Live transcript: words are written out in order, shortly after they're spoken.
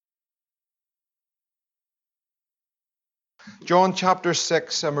John chapter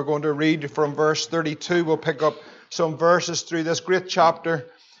 6, and we're going to read from verse 32. We'll pick up some verses through this great chapter.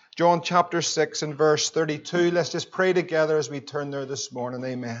 John chapter 6 and verse 32. Let's just pray together as we turn there this morning.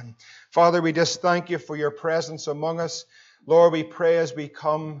 Amen. Father, we just thank you for your presence among us. Lord, we pray as we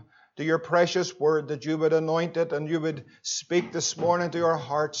come to your precious word that you would anoint it and you would speak this morning to our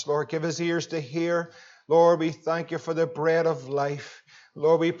hearts. Lord, give us ears to hear. Lord, we thank you for the bread of life.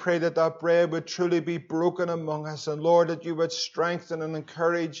 Lord, we pray that that bread would truly be broken among us. And Lord, that you would strengthen and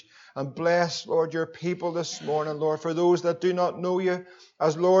encourage and bless, Lord, your people this morning. Lord, for those that do not know you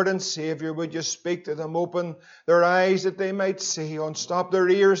as Lord and Savior, would you speak to them, open their eyes that they might see, unstop their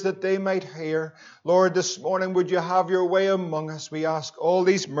ears that they might hear. Lord, this morning would you have your way among us? We ask all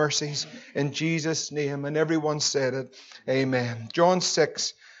these mercies in Jesus' name. And everyone said it. Amen. John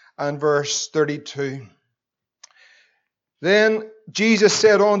 6 and verse 32. Then Jesus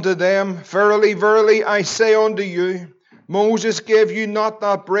said unto them, Verily, verily, I say unto you, Moses gave you not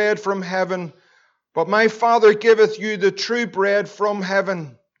that bread from heaven, but my Father giveth you the true bread from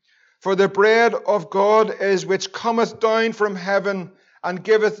heaven. For the bread of God is which cometh down from heaven, and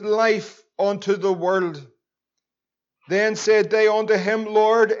giveth life unto the world. Then said they unto him,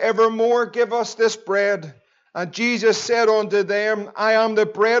 Lord, evermore give us this bread. And Jesus said unto them, I am the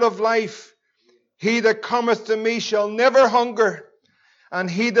bread of life. He that cometh to me shall never hunger, and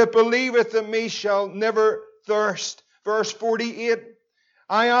he that believeth in me shall never thirst. Verse 48,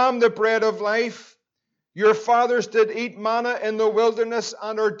 I am the bread of life. Your fathers did eat manna in the wilderness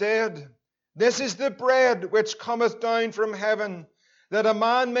and are dead. This is the bread which cometh down from heaven, that a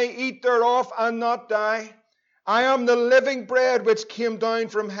man may eat thereof and not die. I am the living bread which came down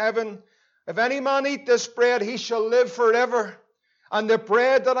from heaven. If any man eat this bread, he shall live forever. And the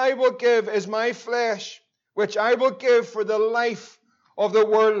bread that I will give is my flesh, which I will give for the life of the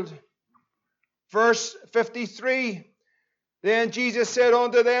world. Verse 53, Then Jesus said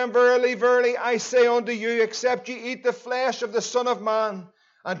unto them, Verily, verily, I say unto you, except ye eat the flesh of the Son of Man,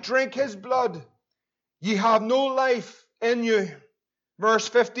 and drink his blood, ye have no life in you. Verse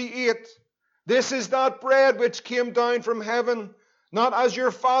 58, This is that bread which came down from heaven, not as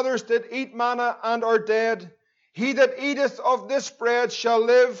your fathers did eat manna and are dead. He that eateth of this bread shall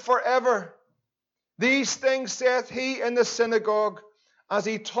live forever. These things saith he in the synagogue, as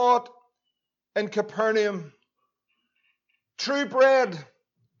he taught in Capernaum. True bread.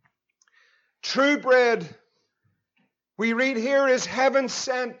 True bread. We read here is heaven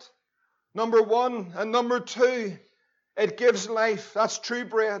sent. Number one. And number two, it gives life. That's true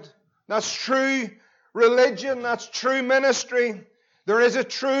bread. That's true religion. That's true ministry. There is a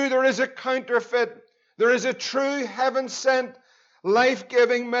true, there is a counterfeit. There is a true heaven-sent,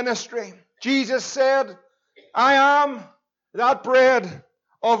 life-giving ministry. Jesus said, I am that bread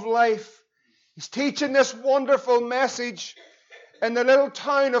of life. He's teaching this wonderful message in the little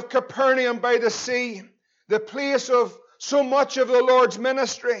town of Capernaum by the sea, the place of so much of the Lord's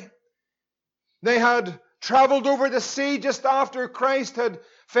ministry. They had traveled over the sea just after Christ had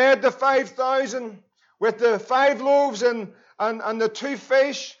fed the 5,000 with the 5 loaves and the 2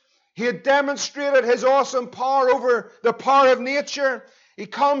 fish. He had demonstrated his awesome power over the power of nature. He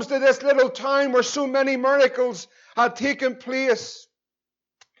comes to this little town where so many miracles had taken place.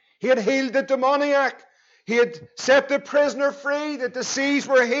 He had healed the demoniac. He had set the prisoner free. The diseased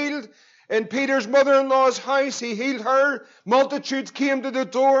were healed. In Peter's mother-in-law's house, he healed her. Multitudes came to the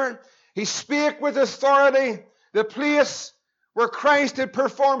door. He spake with authority. The place where Christ had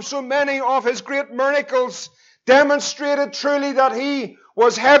performed so many of his great miracles demonstrated truly that he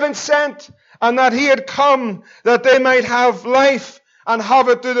was heaven sent and that he had come that they might have life and have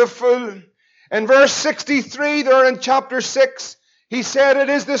it to the full. In verse 63 there in chapter 6, he said, It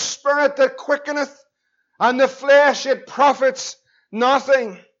is the Spirit that quickeneth, and the flesh it profits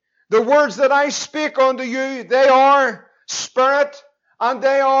nothing. The words that I speak unto you, they are spirit and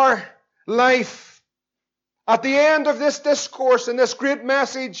they are life. At the end of this discourse and this great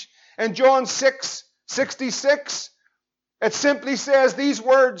message in John 6:66, it simply says these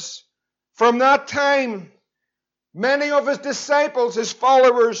words, From that time, many of his disciples, his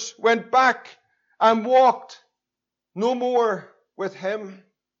followers, went back and walked no more with him.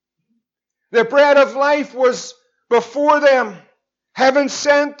 The bread of life was before them, heaven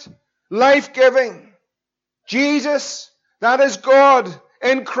sent, life-giving. Jesus, that is God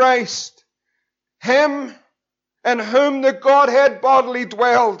in Christ, him in whom the Godhead bodily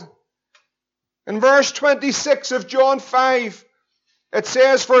dwelled. In verse 26 of John 5, it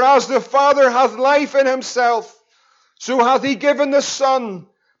says, For as the Father hath life in himself, so hath he given the Son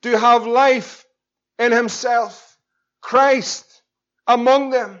to have life in himself. Christ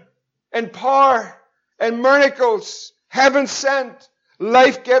among them in power and miracles, heaven sent,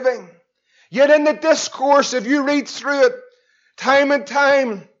 life-giving. Yet in the discourse, if you read through it, time and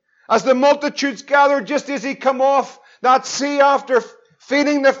time, as the multitudes gathered just as he come off that sea after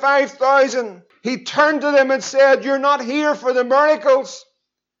feeding the 5,000, he turned to them and said, you're not here for the miracles.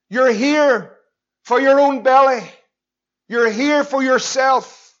 You're here for your own belly. You're here for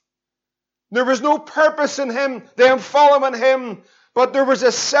yourself. There was no purpose in them following him, but there was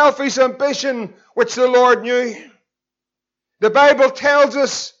a selfish ambition which the Lord knew. The Bible tells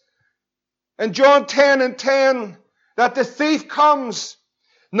us in John 10:10 that the thief comes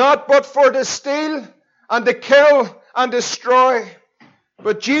not but for to steal and to kill and destroy.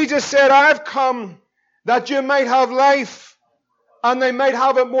 But Jesus said, I've come that you might have life and they might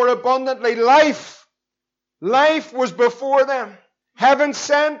have it more abundantly. Life was before them. Heaven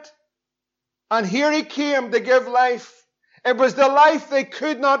sent, and here he came to give life. It was the life they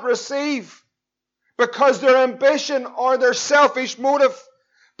could not receive because their ambition or their selfish motive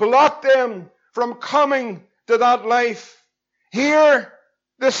blocked them from coming to that life. Here,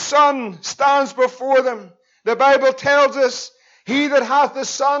 the Son stands before them. The Bible tells us, he that hath the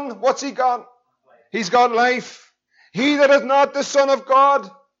Son, what's he got? He's got life. He that is not the Son of God,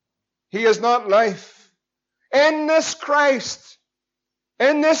 he has not life. In this Christ,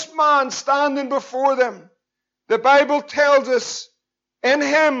 in this man standing before them, the Bible tells us, in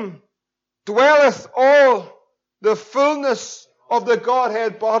him dwelleth all the fullness of the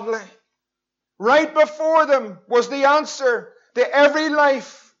Godhead bodily. Right before them was the answer to every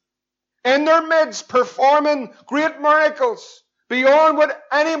life. In their midst, performing great miracles beyond what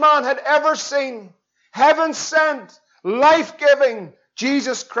any man had ever seen. Heaven sent, life-giving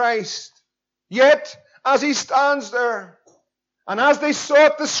Jesus Christ. Yet, as he stands there, and as they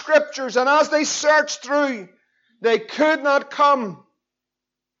sought the Scriptures, and as they searched through, they could not come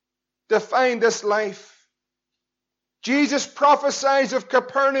to find this life. Jesus prophesies of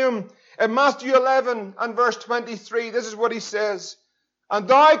Capernaum in Matthew 11 and verse 23. This is what he says. And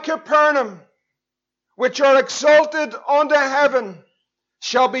thou, Capernaum, which are exalted unto heaven,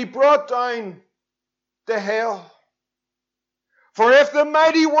 shall be brought down to hell. For if the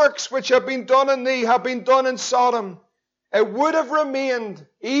mighty works which have been done in thee have been done in Sodom, it would have remained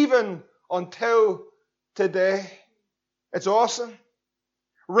even until today. It's awesome.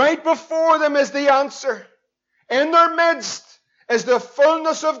 Right before them is the answer. In their midst is the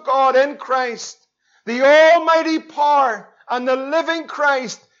fullness of God in Christ, the almighty power and the living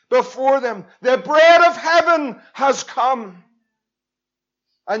Christ before them. The bread of heaven has come.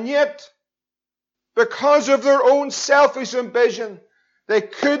 And yet, because of their own selfish ambition, they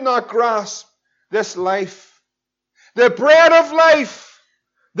could not grasp this life. The bread of life,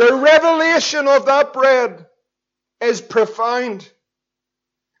 the revelation of that bread is profound.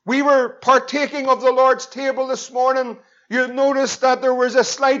 We were partaking of the Lord's table this morning. You noticed that there was a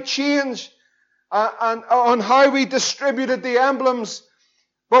slight change on how we distributed the emblems.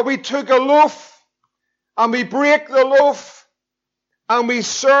 But we took a loaf and we break the loaf and we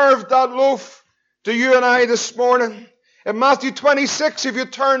served that loaf to you and I this morning. In Matthew 26, if you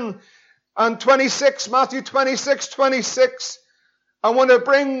turn on 26, Matthew 26, 26, I want to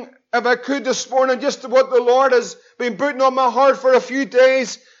bring, if I could this morning, just what the Lord has been putting on my heart for a few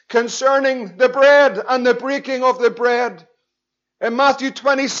days concerning the bread and the breaking of the bread. In Matthew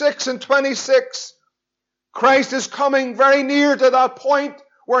 26 and 26, Christ is coming very near to that point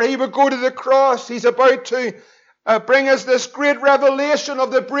where he would go to the cross. He's about to bring us this great revelation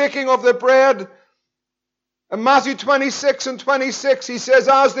of the breaking of the bread. In Matthew 26 and 26, he says,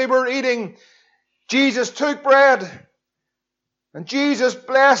 as they were eating, Jesus took bread, and Jesus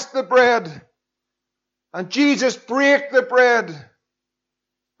blessed the bread, and Jesus brake the bread,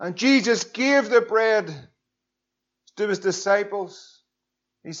 and Jesus gave the bread to his disciples.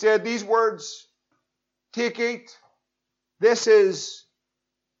 He said these words, take, eat, this is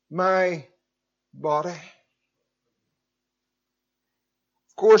my body. Of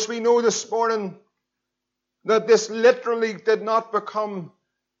course, we know this morning that this literally did not become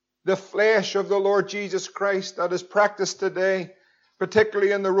the flesh of the Lord Jesus Christ that is practiced today,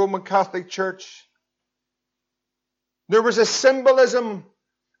 particularly in the Roman Catholic Church. There was a symbolism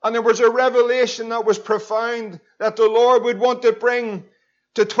and there was a revelation that was profound that the Lord would want to bring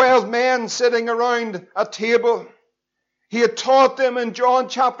to 12 men sitting around a table. He had taught them in John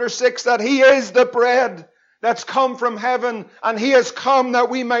chapter 6 that he is the bread that's come from heaven, and he has come that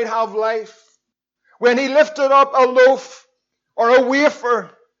we might have life. When he lifted up a loaf or a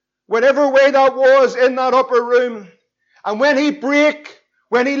wafer, whatever way that was in that upper room, and when he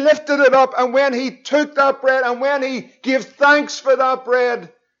lifted it up, and when he took that bread, and when he gave thanks for that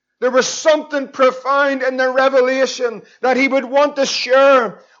bread, There was something profound in the revelation that he would want to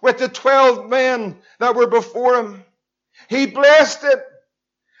share with the 12 men that were before him. He blessed it.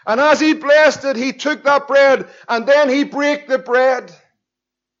 And as he blessed it, he took that bread and then he brake the bread.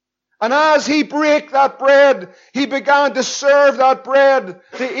 And as he brake that bread, he began to serve that bread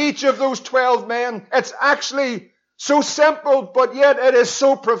to each of those 12 men. It's actually so simple, but yet it is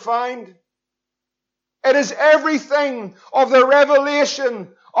so profound. It is everything of the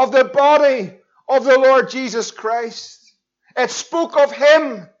revelation of the body of the Lord Jesus Christ. It spoke of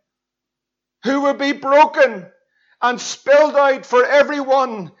him who would be broken and spilled out for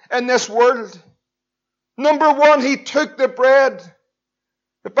everyone in this world. Number one, he took the bread.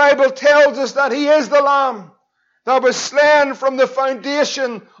 The Bible tells us that he is the Lamb that was slain from the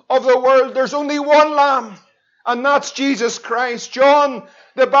foundation of the world. There's only one Lamb, and that's Jesus Christ. John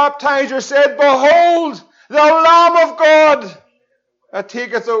the Baptizer said, "Behold, the Lamb of God that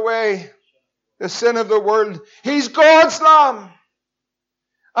taketh away the sin of the world." He's God's Lamb.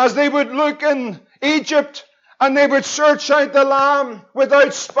 As they would look in Egypt and they would search out the Lamb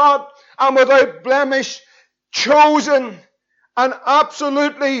without spot and without blemish, chosen and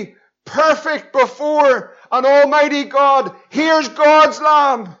absolutely perfect before an almighty God. Here's God's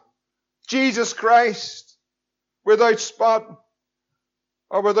Lamb, Jesus Christ, without spot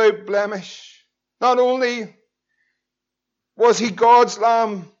or without blemish. Not only was he God's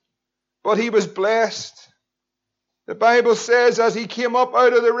Lamb, but he was blessed. The Bible says as he came up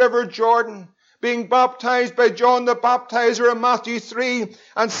out of the river Jordan, being baptized by John the Baptizer in Matthew 3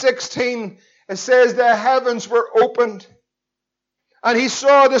 and 16, it says the heavens were opened. And he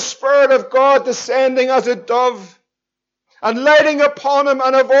saw the Spirit of God descending as a dove and lighting upon him,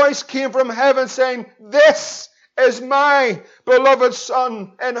 and a voice came from heaven saying, "This is my beloved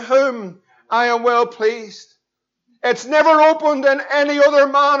Son, in whom I am well pleased." It's never opened in any other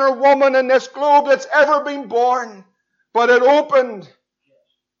man or woman in this globe that's ever been born, but it opened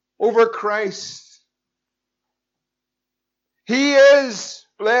over Christ. He is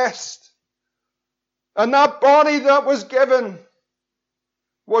blessed. And that body that was given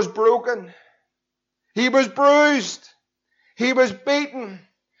was broken. He was bruised. He was beaten.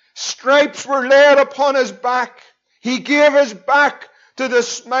 Stripes were laid upon his back. He gave his back to the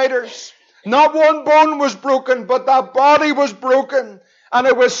smiters. Not one bone was broken, but that body was broken. And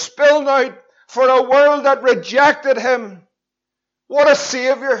it was spilled out for a world that rejected him. What a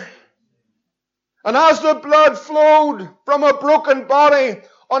Savior. And as the blood flowed from a broken body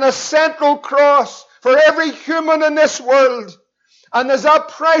on a central cross for every human in this world, and as that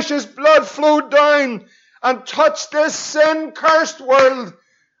precious blood flowed down and touched this sin-cursed world,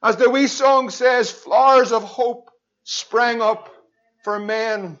 as the wee song says, flowers of hope sprang up for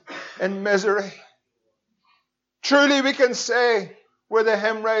men in misery. Truly we can say with the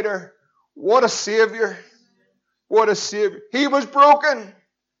hymn writer, what a Savior. What a Savior. He was broken.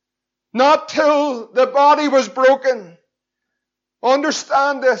 Not till the body was broken.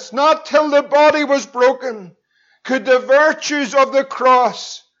 Understand this. Not till the body was broken could the virtues of the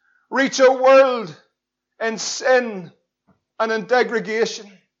cross reach a world in sin and in degradation.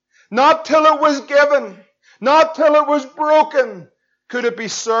 Not till it was given, not till it was broken, could it be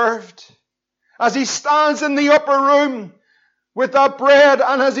served. As he stands in the upper room with that bread,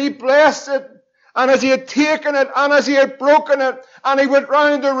 and as he blessed it, and as he had taken it, and as he had broken it, and he went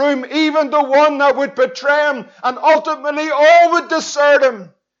round the room, even the one that would betray him, and ultimately all would desert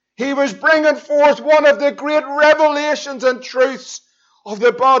him, he was bringing forth one of the great revelations and truths of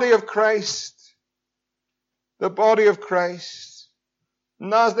the body of Christ. The body of Christ.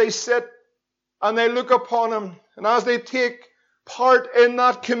 And as they sit and they look upon him, and as they take part in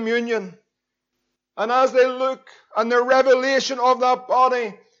that communion, and as they look, and the revelation of that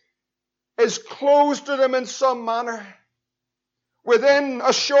body is closed to them in some manner, within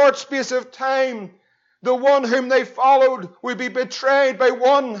a short space of time, the one whom they followed would be betrayed by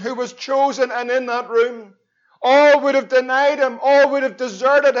one who was chosen and in that room. All would have denied him. All would have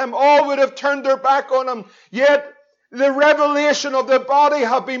deserted him. All would have turned their back on him. Yet the revelation of the body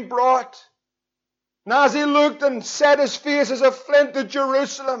had been brought. And as he looked and set his face as a flint to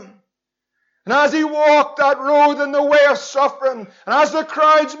Jerusalem, and as he walked that road in the way of suffering, and as the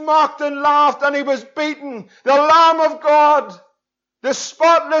crowds mocked and laughed and he was beaten, the Lamb of God, the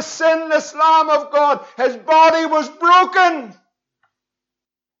spotless, sinless Lamb of God, his body was broken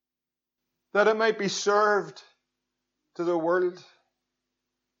that it might be served to the world.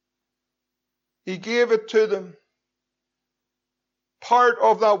 He gave it to them. Part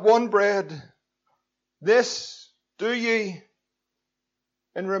of that one bread. This do ye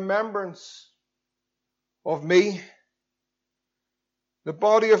in remembrance of me. The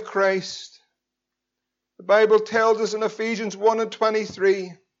body of Christ. The Bible tells us in Ephesians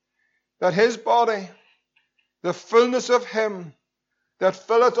 1:23 that his body, the fullness of him that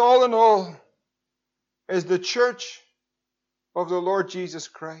filleth all in all, is the church of the Lord Jesus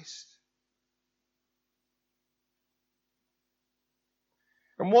Christ.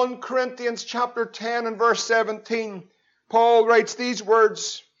 In 1 Corinthians chapter 10 and verse 17, Paul writes these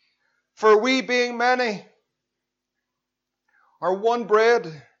words, "For we being many are one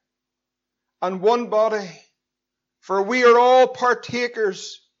bread and one body, for we are all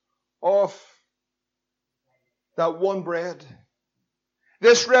partakers of that one bread."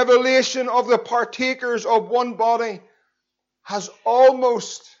 This revelation of the partakers of one body has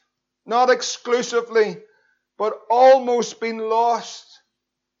almost, not exclusively, but almost been lost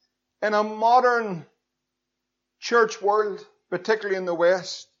in a modern church world, particularly in the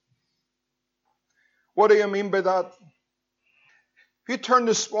West. What do you mean by that? If you turn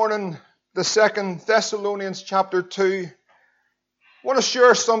this morning to 2 Thessalonians chapter 2, I want to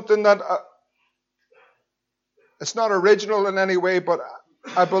share something that it's not original in any way, but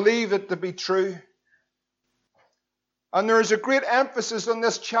I believe it to be true. And there is a great emphasis on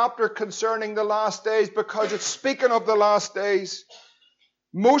this chapter concerning the last days because it's speaking of the last days.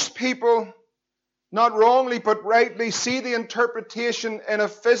 Most people, not wrongly but rightly, see the interpretation in a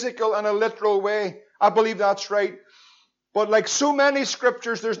physical and a literal way. I believe that's right. But like so many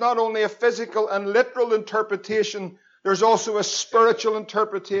scriptures, there's not only a physical and literal interpretation, there's also a spiritual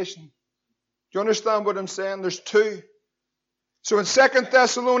interpretation. Do you understand what I'm saying? There's two. So in 2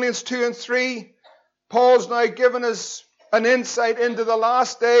 Thessalonians 2 and 3, Paul's now given us an insight into the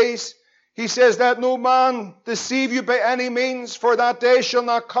last days. He says, "Let no man deceive you by any means, for that day shall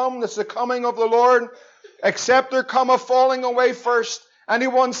not come," that's the coming of the Lord, "except there come a falling away first."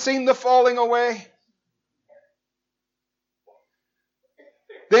 Anyone seen the falling away?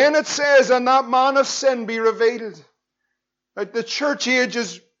 Then it says, "And that man of sin be revealed." Like the church age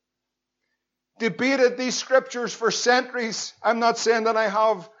has debated these scriptures for centuries. I'm not saying that I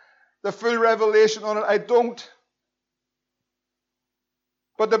have the full revelation on it. I don't.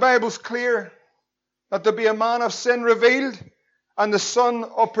 But the Bible's clear that there be a man of sin revealed and the son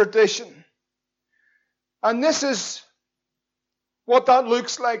of perdition. And this is what that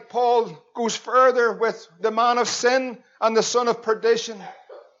looks like. Paul goes further with the man of sin and the son of perdition,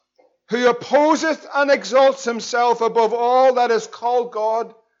 who opposeth and exalts himself above all that is called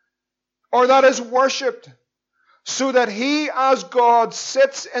God, or that is worshipped, so that he as God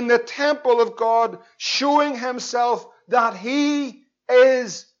sits in the temple of God, showing himself that he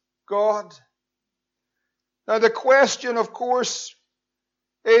is God. Now the question, of course,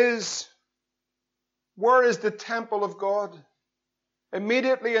 is, where is the temple of God?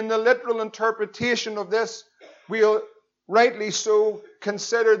 Immediately in the literal interpretation of this, we'll rightly so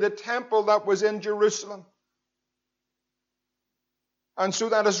consider the temple that was in Jerusalem. And so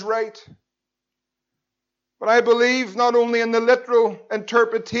that is right. But I believe not only in the literal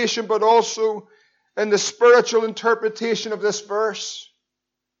interpretation, but also in the spiritual interpretation of this verse.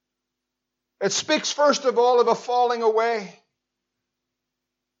 It speaks first of all of a falling away.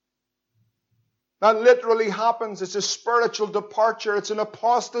 That literally happens. It's a spiritual departure. It's an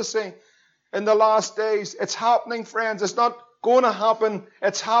apostasy in the last days. It's happening, friends. It's not going to happen.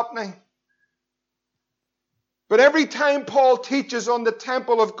 It's happening. But every time Paul teaches on the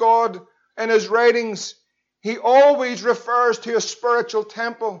temple of God in his writings, he always refers to a spiritual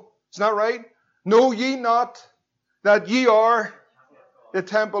temple. Isn't that right? Know ye not that ye are the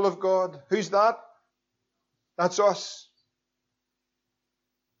temple of God? Who's that? That's us.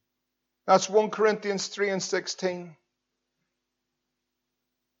 That's 1 Corinthians 3 and 16.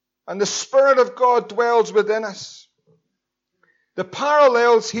 And the Spirit of God dwells within us. The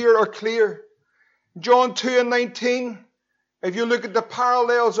parallels here are clear. John 2 and 19, if you look at the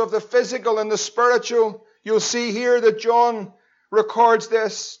parallels of the physical and the spiritual, you'll see here that John records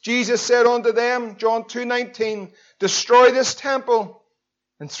this. Jesus said unto them, John 2:19, "Destroy this temple.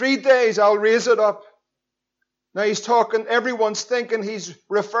 In 3 days I'll raise it up." Now he's talking, everyone's thinking he's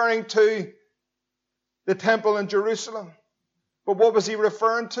referring to the temple in Jerusalem. But what was he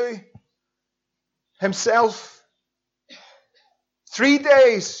referring to? Himself. 3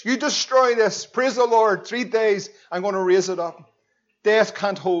 days, you destroy this. Praise the Lord. 3 days, I'm going to raise it up. Death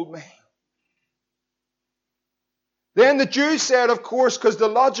can't hold me. Then the Jews said, of course, because the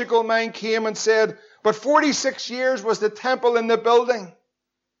logical mind came and said, but 46 years was the temple in the building.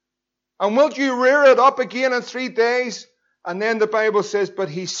 And will you rear it up again in 3 days? And then the Bible says, but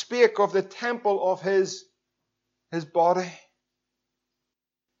he spake of the temple of his body.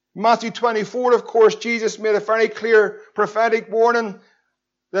 Matthew 24, of course, Jesus made a very clear prophetic warning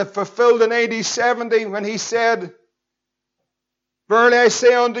that fulfilled in AD 70 when he said, "Verily I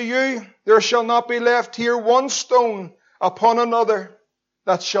say unto you, there shall not be left here one stone upon another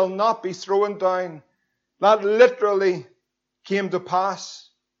that shall not be thrown down." That literally came to pass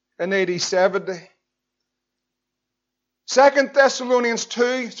in AD 70. 2 Thessalonians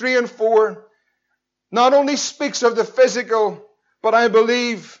 2, 3 and 4 not only speaks of the physical, but I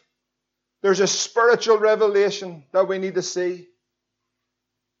believe there's a spiritual revelation that we need to see.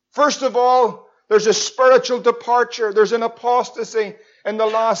 First of all, there's a spiritual departure. There's an apostasy in the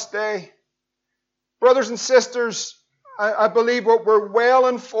last day. Brothers and sisters, I believe we're well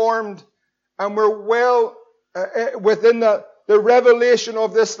informed and we're well within the revelation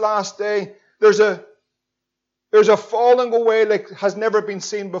of this last day. There's a falling away like has never been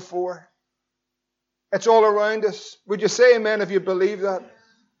seen before. It's all around us. Would you say amen if you believe that?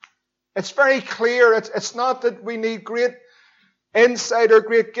 It's very clear. It's not that we need great insight or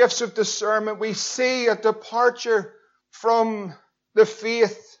great gifts of discernment. We see a departure from the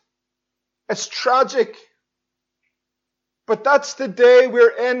faith. It's tragic. But that's the day we're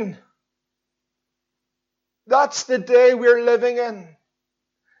in. That's the day we're living in.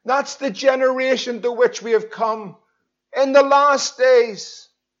 That's the generation to which we have come. In the last days,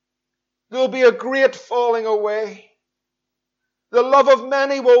 there'll be a great falling away. The love of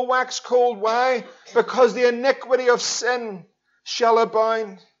many will wax cold. Why? Because the iniquity of sin shall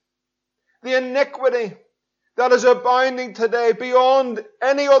abound. The iniquity that is abounding today beyond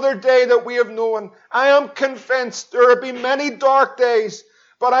any other day that we have known. I am convinced there have been many dark days,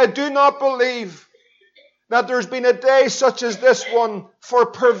 but I do not believe that there's been a day such as this one for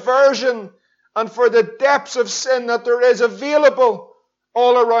perversion and for the depths of sin that there is available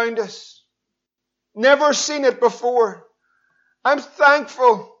all around us. Never seen it before. I'm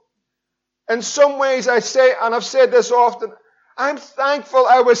thankful. In some ways I say, and I've said this often, I'm thankful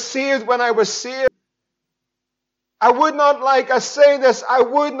I was saved when I was saved. I would not like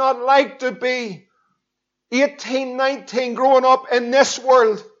to be 18, 19 growing up in this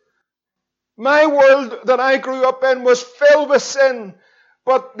world. My world that I grew up in was filled with sin,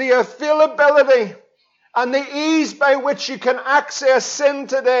 but the availability and the ease by which you can access sin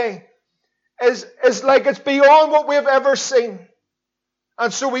today is like it's beyond what we've ever seen.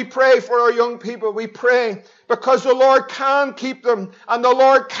 And so we pray for our young people. We pray because the Lord can keep them and the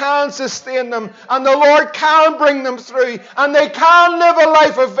Lord can sustain them and the Lord can bring them through and they can live a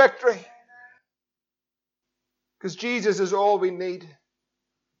life of victory. Because Jesus is all we need.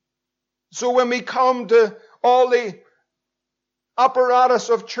 So when we come to all the apparatus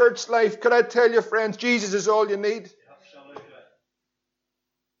of church life, could I tell you, friends, Jesus is all you need.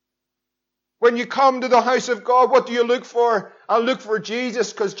 When you come to the house of God, what do you look for? I look for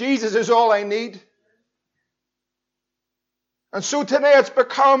Jesus because Jesus is all I need. And so today it's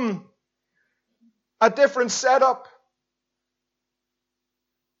become a different setup.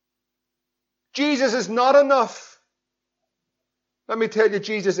 Jesus is not enough. Let me tell you,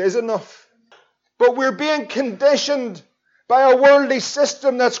 Jesus is enough. But we're being conditioned by a worldly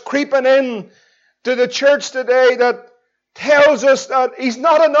system that's creeping in to the church today that tells us that He's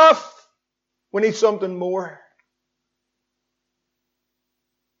not enough. We need something more.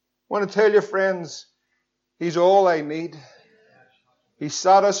 I want to tell you, friends, He's all I need. He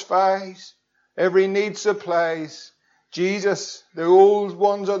satisfies, every need supplies. Jesus, the old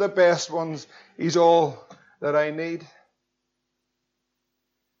ones are the best ones. He's all that I need.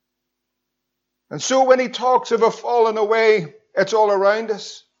 And so when He talks of a falling away, it's all around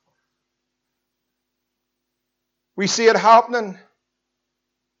us. We see it happening.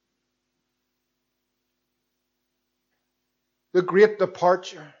 The great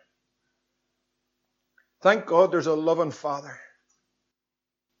departure. Thank God there's a loving Father.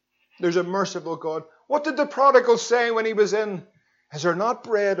 There's a merciful God. What did the prodigal say when he was in? Is there not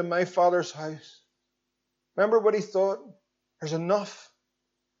bread in my Father's house? Remember what he thought? There's enough.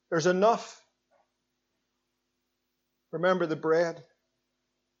 There's enough. Remember the bread.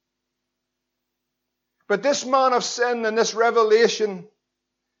 But this man of sin and this revelation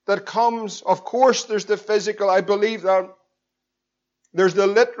that comes, of course there's the physical, I believe that. There's the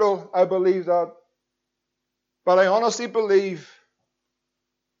literal, I believe that. But I honestly believe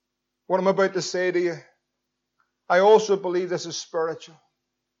what I'm about to say to you. I also believe this is spiritual.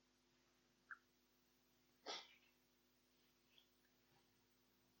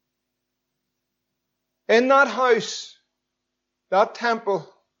 In that house, that temple,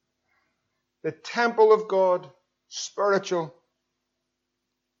 the temple of God, spiritual,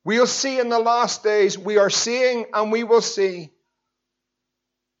 we'll see in the last days, we are seeing and we will see.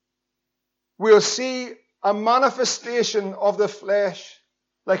 We'll see a manifestation of the flesh.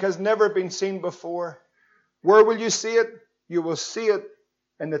 like has never been seen before. Where will you see it? You will see it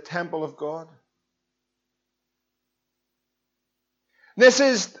in the temple of God. This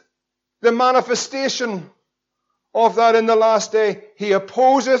is the manifestation of that in the last day. He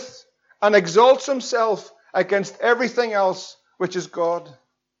opposeth and exalts himself against everything else which is God.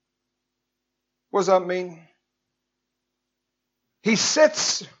 What does that mean? He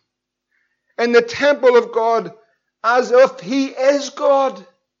sits in the temple of God as if he is God.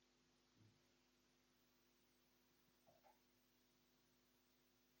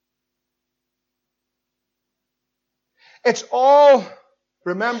 It's all,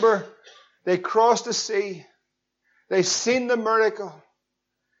 remember, they crossed the sea. They seen the miracle.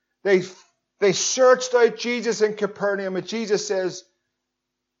 They searched out Jesus in Capernaum, and Jesus says,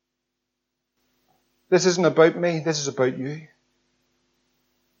 this isn't about me, this is about you.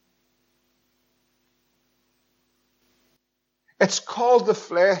 It's called the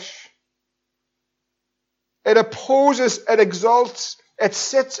flesh. It opposes, it exalts, it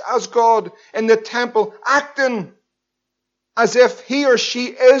sits as God in the temple, acting as if he or she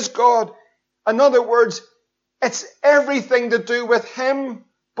is God. In other words, it's everything to do with him,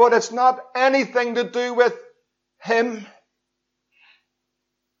 but it's not anything to do with him.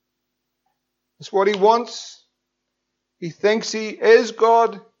 It's what he wants. He thinks he is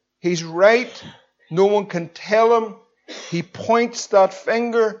God. He's right. No one can tell him. He points that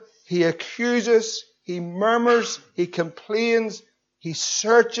finger. He accuses. He murmurs. He complains. He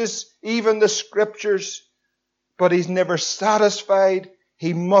searches even the scriptures. But he's never satisfied.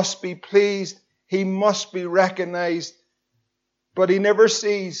 He must be pleased. He must be recognized. But he never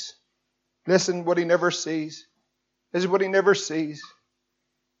sees. Listen, what he never sees. This is what he never sees.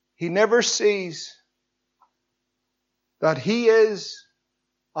 He never sees that he is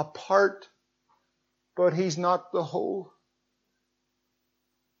a part, but he's not the whole.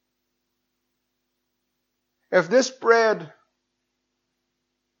 If this bread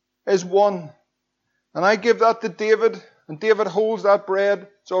is one, and I give that to David, and David holds that bread,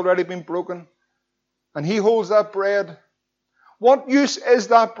 it's already been broken, and he holds that bread, what use is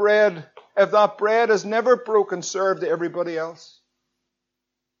that bread if that bread is never broken, served to everybody else?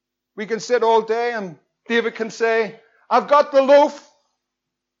 We can sit all day and David can say, I've got the loaf,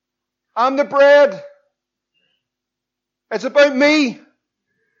 I'm the bread, it's about me.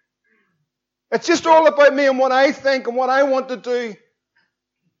 It's just all about me and what I think and what I want to do.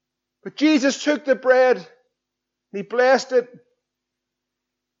 But Jesus took the bread, and he blessed it,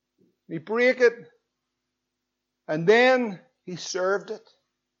 he broke it, and then he served it.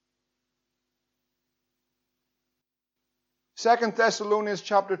 2 Thessalonians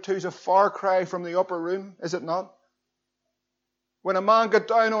chapter 2 is a far cry from the upper room, is it not? When a man got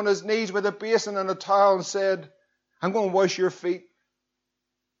down on his knees with a basin and a towel and said, I'm going to wash your feet.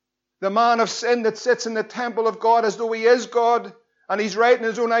 The man of sin that sits in the temple of God as though he is God, and he's right in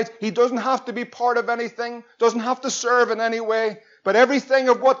his own eyes. He doesn't have to be part of anything, doesn't have to serve in any way. But everything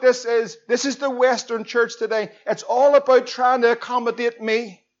of what this is the Western church today. It's all about trying to accommodate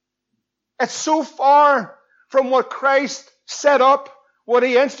me. It's so far from what Christ set up, what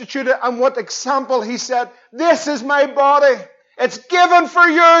he instituted, and what example he said. This is my body. It's given for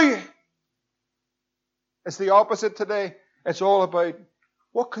you. It's the opposite today. It's all about,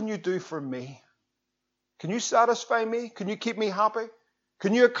 what can you do for me? Can you satisfy me? Can you keep me happy?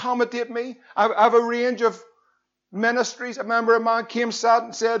 Can you accommodate me? I have a range of ministries. I remember a man came, sat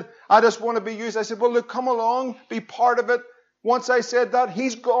and said, I just want to be used. I said, well, look, come along, be part of it. Once I said that,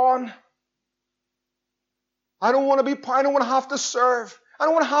 he's gone. I don't want to have to serve. I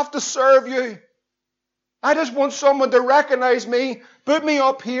don't want to have to serve you. I just want someone to recognize me, put me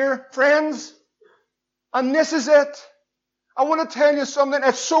up here, friends. And this is it. I want to tell you something.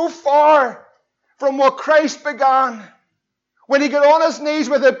 It's so far from what Christ began. When he got on his knees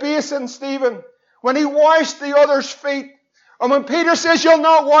with a basin, Stephen, when he washed the other's feet, and when Peter says, you'll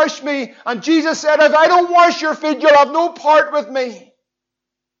not wash me, and Jesus said, if I don't wash your feet, you'll have no part with me.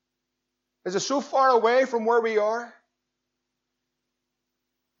 Is it so far away from where we are?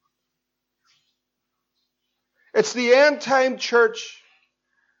 It's the end time church.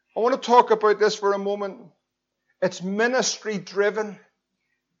 I want to talk about this for a moment. It's ministry driven.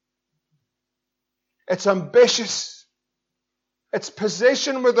 It's ambitious. It's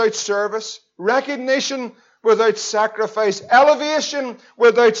position without service. Recognition without sacrifice. Elevation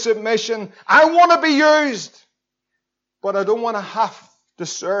without submission. I want to be used, but I don't want to have to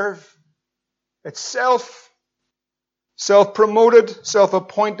serve. It's self-promoted,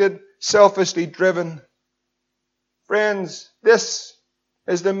 self-appointed, selfishly driven. Friends, this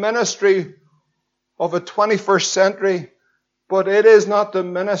is the ministry of a 21st century, But it is not the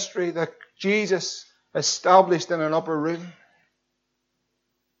ministry that Jesus established in an upper room.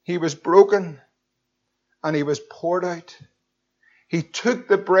 He was broken and he was poured out. He took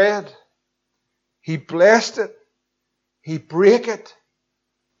the bread, he blessed it, he broke it,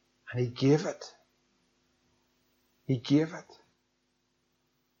 and he gave it. He gave it.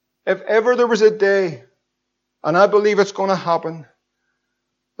 If ever there was a day, and I believe it's going to happen,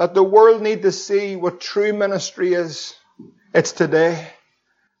 that the world need to see what true ministry is, it's today.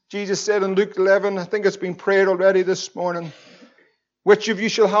 Jesus said in Luke 11, I think it's been prayed already this morning, which of you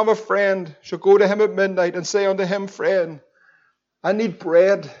shall have a friend, shall go to him at midnight and say unto him, friend, I need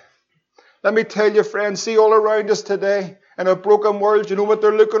bread. Let me tell you, friends, see all around us today in a broken world, you know what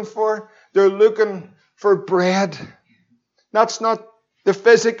they're looking for? They're looking for bread. That's not the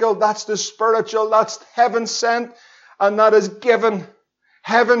physical, that's the spiritual, that's heaven sent, and that is given.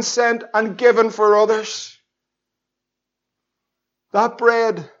 Heaven sent and given for others. That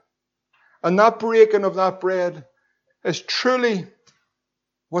bread and that breaking of that bread is truly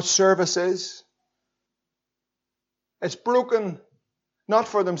what service is. It's broken not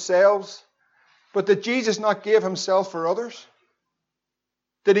for themselves, but that Jesus not gave himself for others.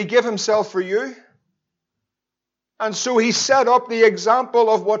 Did he give himself for you? And so he set up the example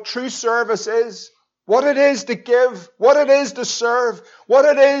of what true service is, what it is to give, what it is to serve, what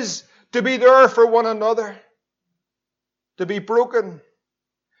it is to be there for one another, to be broken.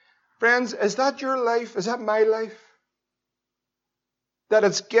 Friends, is that your life? Is that my life? That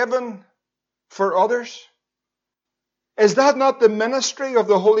it's given for others? Is that not the ministry of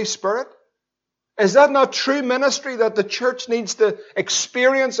the Holy Spirit? Is that not true ministry that the church needs to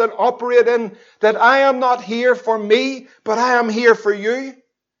experience and operate in? That I am not here for me, but I am here for you.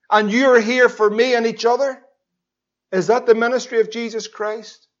 And you are here for me and each other. Is that the ministry of Jesus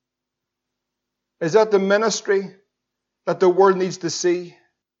Christ? Is that the ministry that the world needs to see?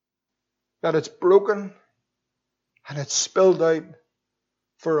 That it's broken and it's spilled out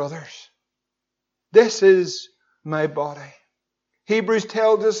for others. This is my body. Hebrews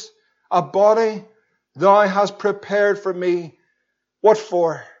tells us, a body thou hast prepared for me. What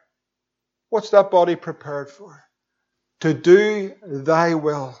for? What's that body prepared for? To do thy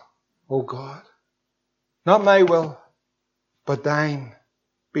will, O God. Not my will, but thine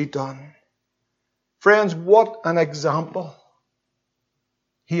be done. Friends, what an example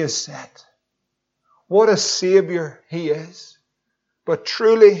he has set. What a Savior he is. But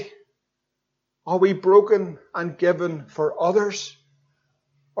truly, are we broken and given for others?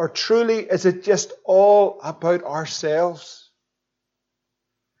 Or truly, is it just all about ourselves?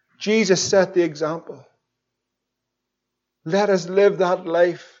 Jesus set the example. Let us live that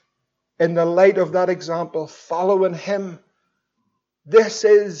life in the light of that example, following him. This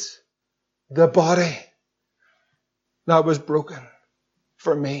is the body that was broken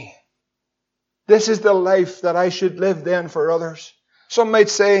for me. This is the life that I should live then for others. Some might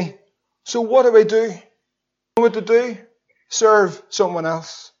say, so what do I do? You know what to do? Serve someone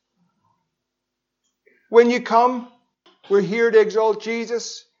else. When you come, we're here to exalt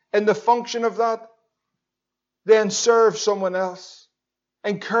Jesus in the function of that. Then serve someone else.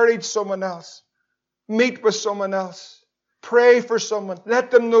 Encourage someone else. Meet with someone else. Pray for someone. Let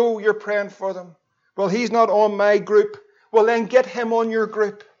them know you're praying for them. Well, he's not on my group. Well, then get him on your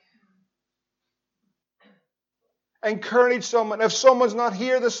group. Encourage someone. If someone's not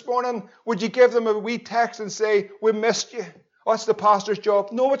here this morning, would you give them a wee text and say, we missed you? Oh, that's the pastor's job.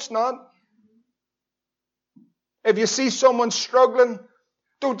 No, it's not. If you see someone struggling,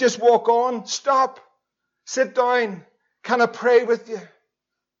 don't just walk on. Stop. Sit down. Can I pray with you?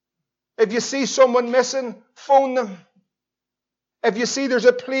 If you see someone missing, phone them. If you see there's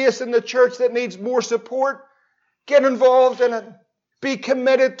a place in the church that needs more support, get involved in it. Be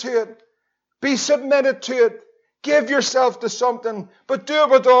committed to it. Be submitted to it. Give yourself to something, but do it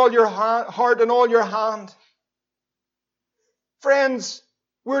with all your heart and all your hand. Friends,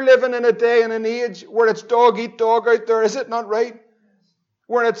 we're living in a day and an age where it's dog eat dog out there, is it not right?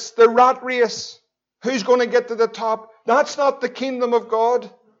 Where it's the rat race. Who's going to get to the top? That's not the kingdom of God.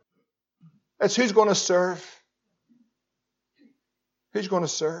 It's who's going to serve. Who's going to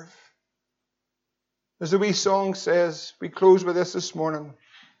serve? As the wee song says, we close with this morning.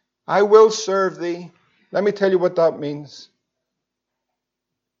 I will serve thee. Let me tell you what that means.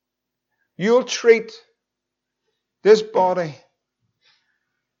 You'll treat this body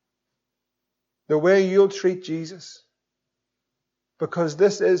the way you'll treat Jesus. Because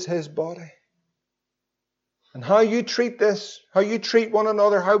this is his body. And how you treat this, how you treat one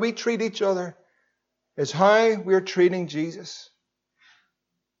another, how we treat each other, is how we're treating Jesus.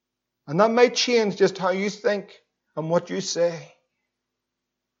 And that may change just how you think and what you say.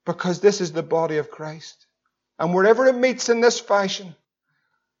 Because this is the body of Christ. And wherever it meets in this fashion,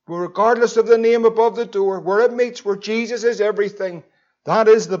 regardless of the name above the door, where it meets, where Jesus is everything, that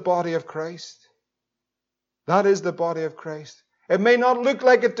is the body of Christ. That is the body of Christ. It may not look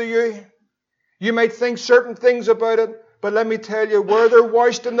like it to you. You might think certain things about it, but let me tell you, where they're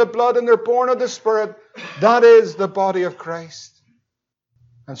washed in the blood and they're born of the Spirit, that is the body of Christ.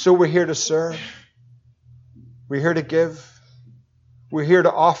 And so we're here to serve. We're here to give. We're here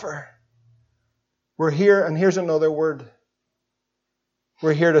to offer. We're here, and here's another word.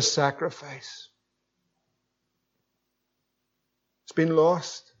 We're here to sacrifice. It's been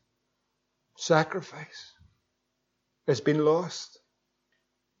lost. Sacrifice. It's been lost.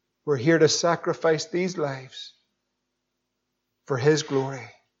 We're here to sacrifice these lives for His glory,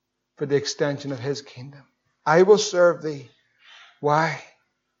 for the extension of His kingdom. I will serve Thee. Why?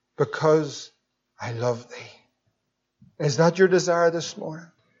 Because I love Thee. Is that your desire this morning?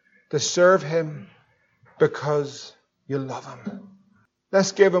 To serve Him because you love Him.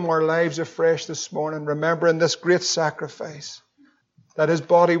 Let's give Him our lives afresh this morning, remembering this great sacrifice, that His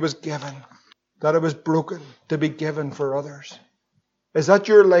body was given, that it was broken to be given for others. Is that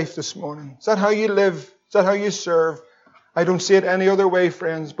your life this morning? Is that how you live? Is that how you serve? I don't see it any other way,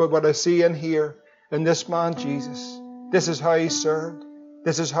 friends, but what I see in here, in this man Jesus, this is how He served.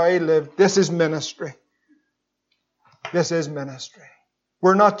 This is how He lived. This is ministry. This is ministry.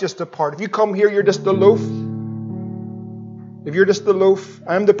 We're not just a part. If you come here, you're just the loaf. If you're just the loaf,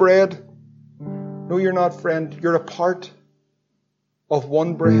 I'm the bread. No, you're not, friend. You're a part of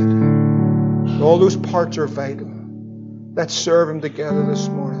one bread. All those parts are vital. Let's serve Him together this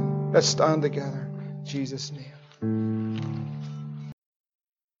morning. Let's stand together. In Jesus' name.